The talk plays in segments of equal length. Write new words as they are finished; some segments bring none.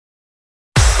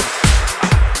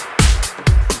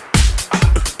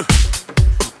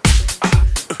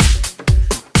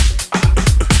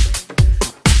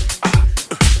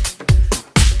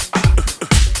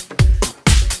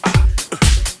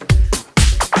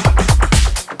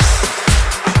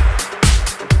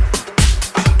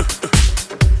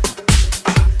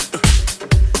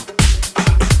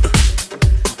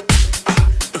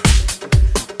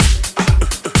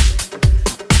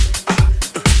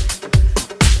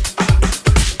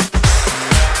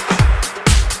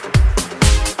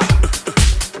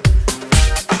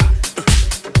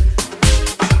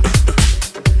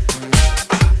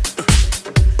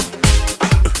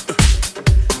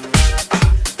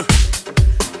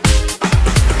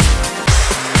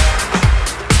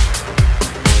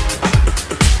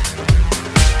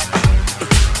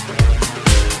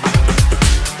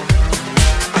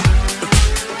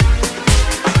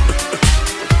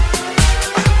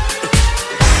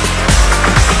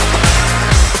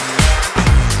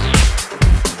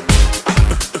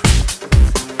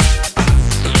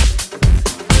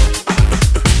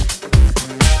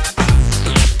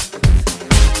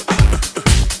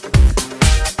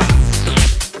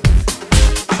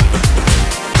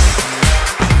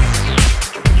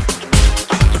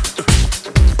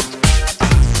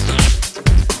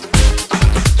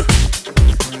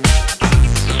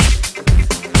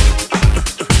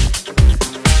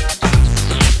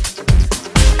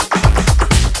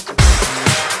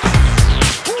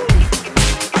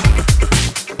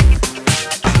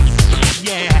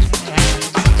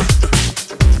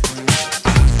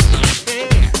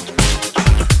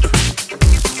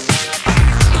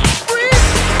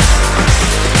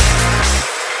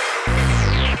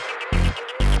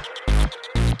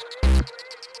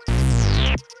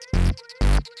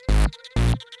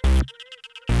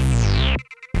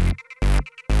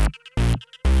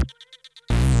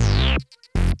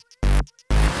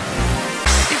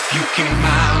came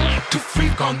out to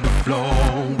freak on the floor.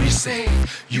 We say,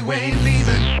 you ain't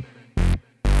leaving.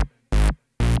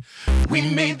 We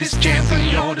made this jam for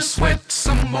you to sweat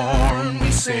some more. And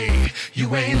we say,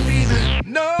 you ain't leaving.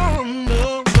 No,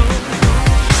 no, no.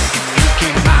 You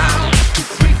came out to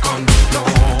freak on the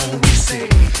floor. We say,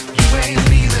 you ain't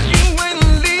leaving. You ain't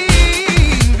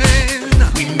leaving.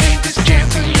 We made this jam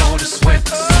for you to sweat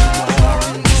some more.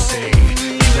 And we say,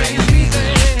 you ain't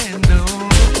leaving. No,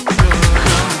 no.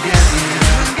 Come get it.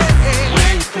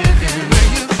 Where you fitting? Where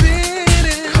you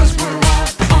fitting? 'Cause we're all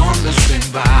on the same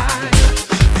vibe.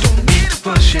 Don't need to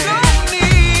push it. Don't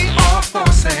need or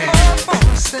force it.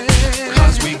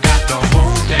 'Cause we got the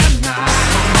whole damn night.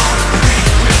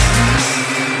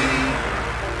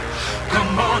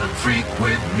 Come on and freak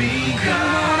with me. Come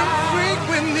on and freak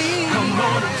with me. Come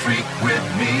on and freak with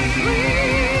me.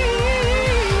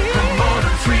 Come on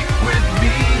and freak with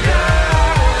me.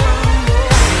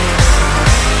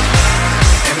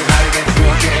 Everybody get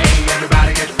freaky.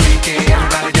 Everybody get freaky.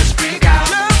 Everybody just freak out.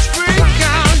 Just freak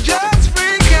out. Just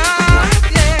freak out.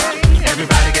 Yeah.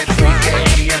 Everybody get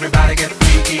freaky. Everybody get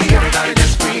freaky. Everybody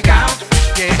just freak out.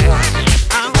 Yeah.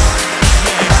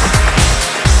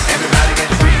 Everybody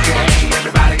get freaky.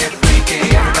 Everybody get freaky.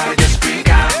 Everybody just freak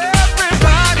out.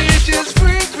 Everybody just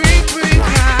freak, freak, freak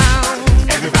out.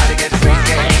 Everybody get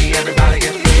freaky. Everybody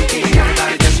get freaky.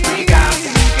 Everybody just freak out.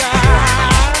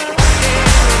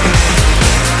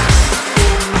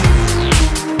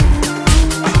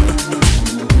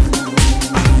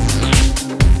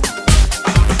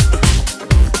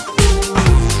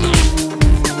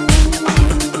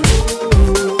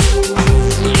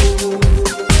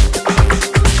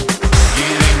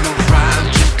 It ain't no crime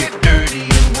to get dirty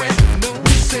and wet. No,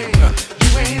 we say you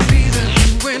ain't leaving.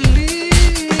 You ain't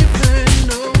leaving.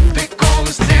 No, they call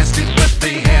us nasty, but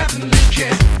they haven't lived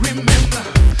yet. Remember,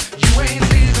 you ain't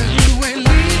leaving. You ain't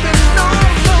leaving. No,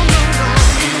 no, no, no.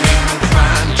 It ain't no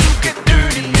crime to get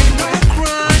dirty. Ain't no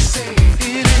crime. We say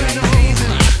it ain't no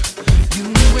leaving. You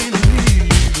ain't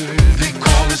leaving. They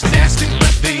call us nasty,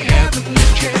 but they haven't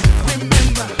lived yet.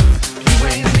 Remember, you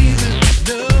ain't leaving.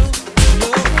 No, no.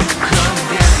 Come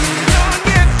get it.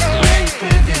 Where you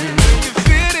fitting? Where you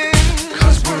fitting?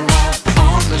 'Cause we're all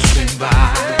on the same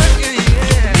vibe.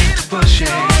 Don't need to push it.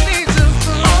 Don't need to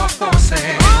or force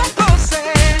it.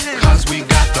 'Cause we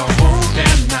got the whole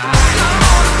damn night. Come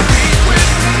on and freak with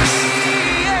me.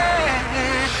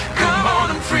 Come on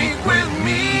and freak with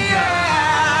me.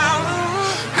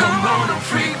 Come on and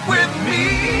freak with me.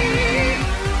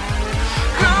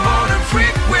 Come on and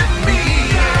freak with me.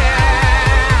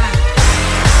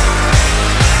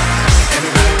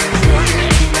 Everybody get freaky.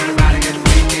 Everybody get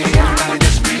freaky. Everybody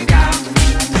just freak out.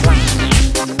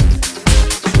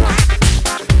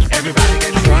 Everybody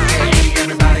get freaky.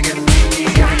 Everybody get freaky.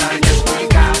 Everybody just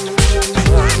freak out.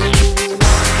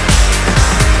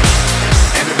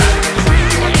 Everybody get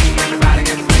freaky. Everybody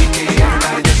get freaky.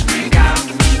 Everybody just freak out.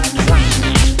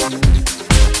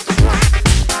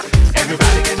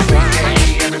 Everybody get freaky.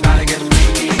 Everybody get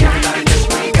freaky. Everybody just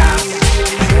freak out.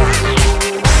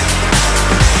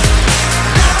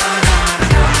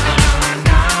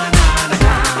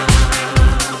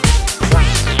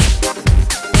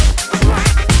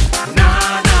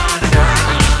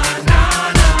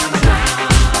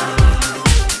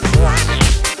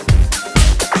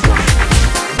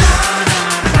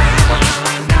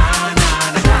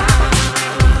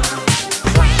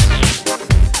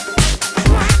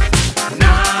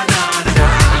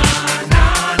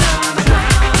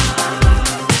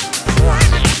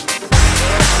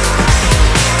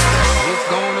 It's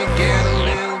gonna get a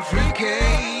little freaky.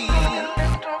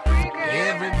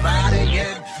 Everybody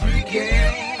get freaky.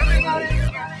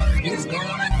 It's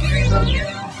gonna get a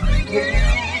little freaky.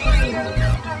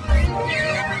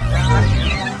 Everybody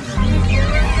get freaky.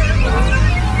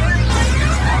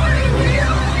 It's gonna get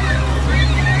a little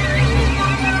freaky.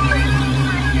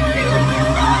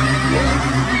 Everybody get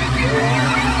freaky.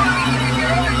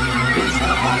 It's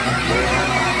gonna get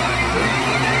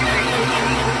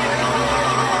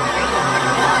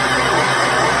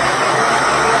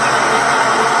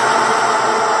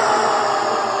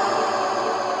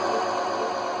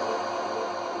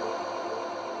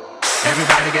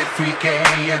Everybody get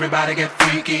freaky, everybody get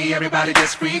freaky, everybody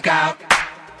just freak out.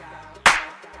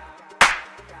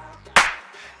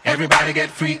 Everybody get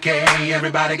freaky,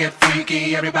 everybody get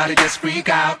freaky, everybody just freak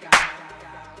out.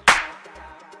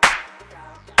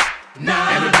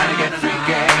 Everybody get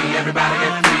freaky, everybody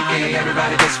get freaky,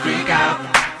 everybody just freak out.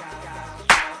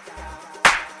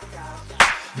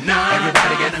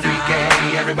 Everybody get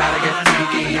freaky, everybody get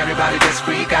freaky, everybody just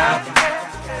freak out.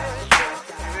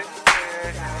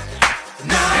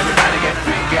 Everybody get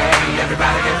freaky,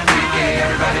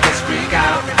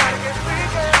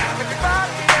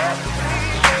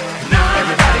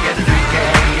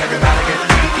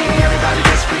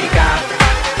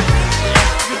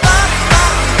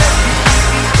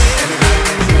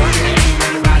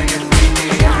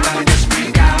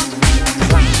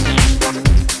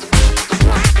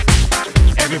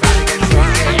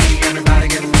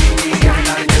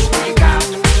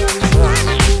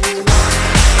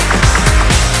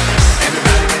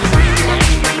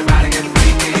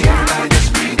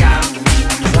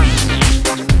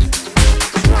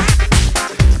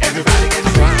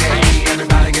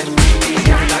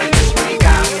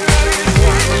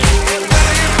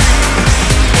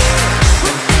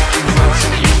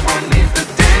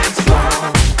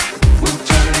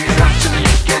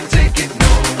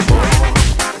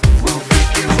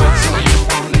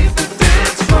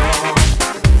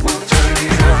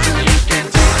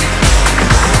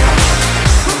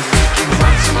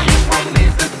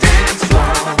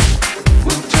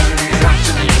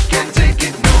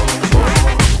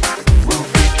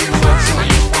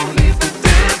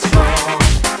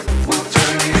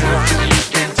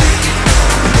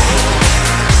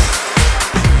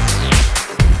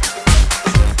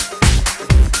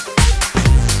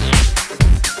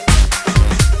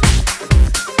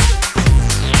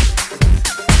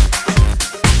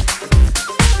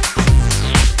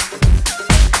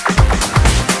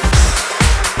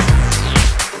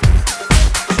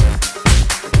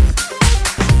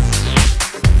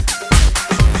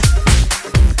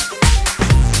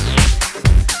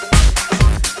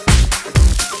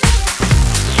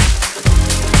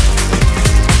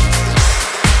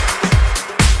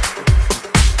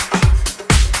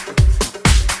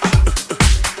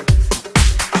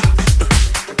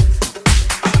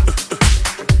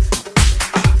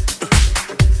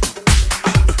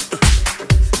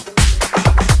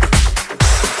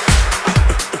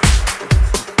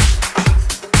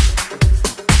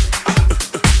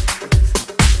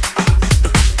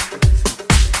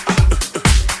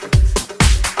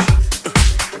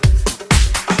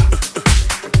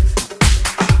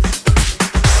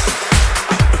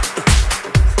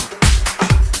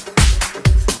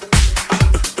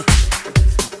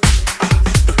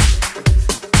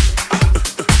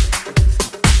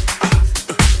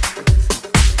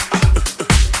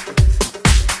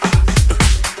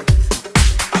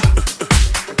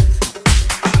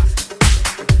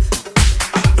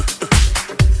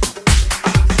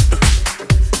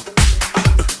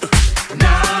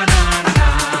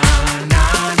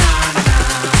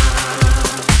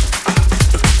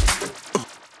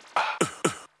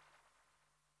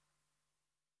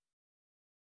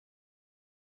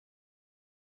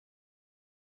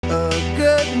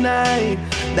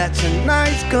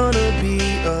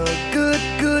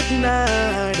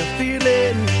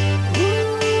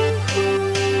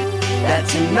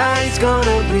 tonight's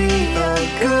gonna be a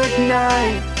good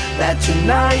night. That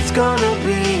tonight's gonna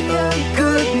be a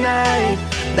good night.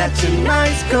 That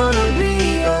tonight's gonna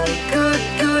be a good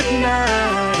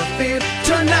night. I feel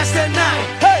tonight's the night.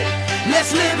 Hey,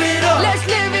 let's live it up. Let's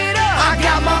live it up. I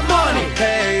got my money.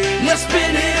 Hey, let's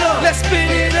spin it up. Let's spin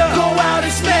it up. Go out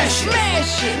and smash it.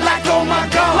 Smash it. Like oh my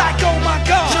God. Like oh my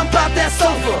God. Jump out that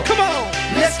sofa. Come on.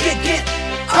 Let's get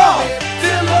off.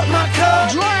 Fill up my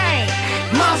cup. Drink.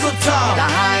 Mazel tov.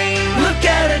 Daheim. Look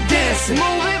at her dancing.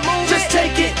 Move it, move Just it.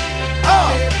 take it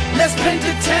off. Let's paint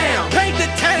the town. Paint the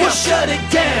town. We'll shut it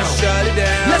down. Shut it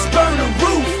down. Let's burn the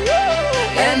roof.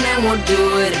 And then we'll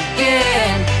do it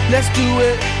again. Let's do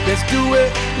it. Let's do it.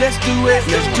 Let's do it.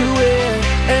 Let's do it.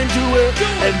 And do it.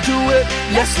 And do it.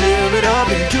 Let's live it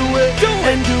up and do it.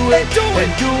 And do it.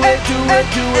 And do it. Do it.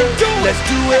 Do it. Let's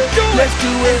do it. Let's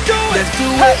do it. Let's do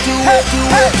it. Do it. Do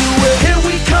it. Do it. Here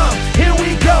we come. Here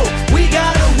we go. We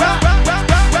gotta rock.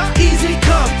 Easy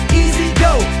come. Easy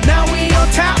go. Now we on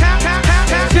top.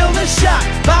 Feel the shot.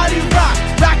 Body rock.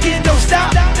 Rockin', don't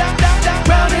stop.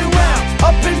 Round and round.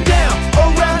 Up and down.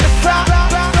 Around the clock.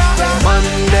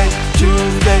 Monday,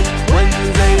 Tuesday,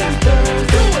 Wednesday, and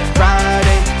Thursday.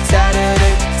 Friday,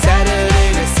 Saturday, Saturday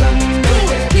to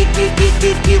Sunday.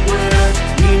 Get with us.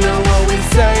 You know what we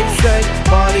say.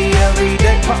 Party every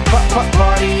day.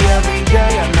 Party every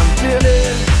day. And I'm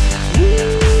feeling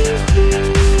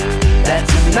that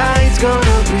tonight's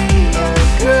gonna be a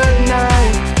good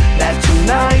night. That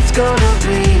tonight's gonna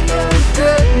be a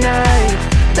good night.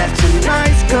 That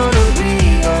tonight's gonna be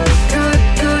a good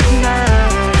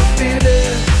night. I feel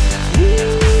it.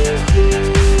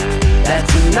 That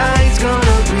tonight's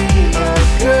gonna be a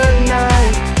good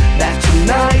night. That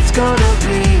tonight's gonna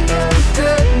be a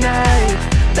good night.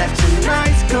 That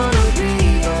tonight's gonna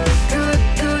be a good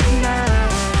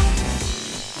night.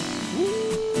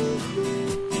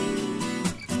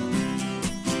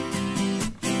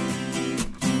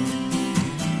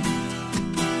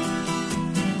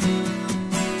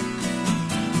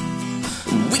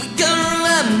 We can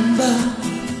remember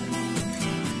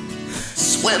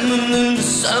swimming in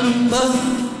December,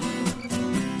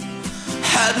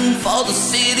 heading for the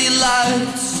city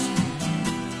lights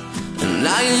in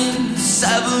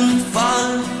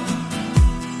 1975.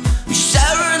 We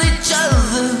sharing each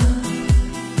other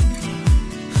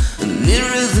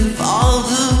nearer than father.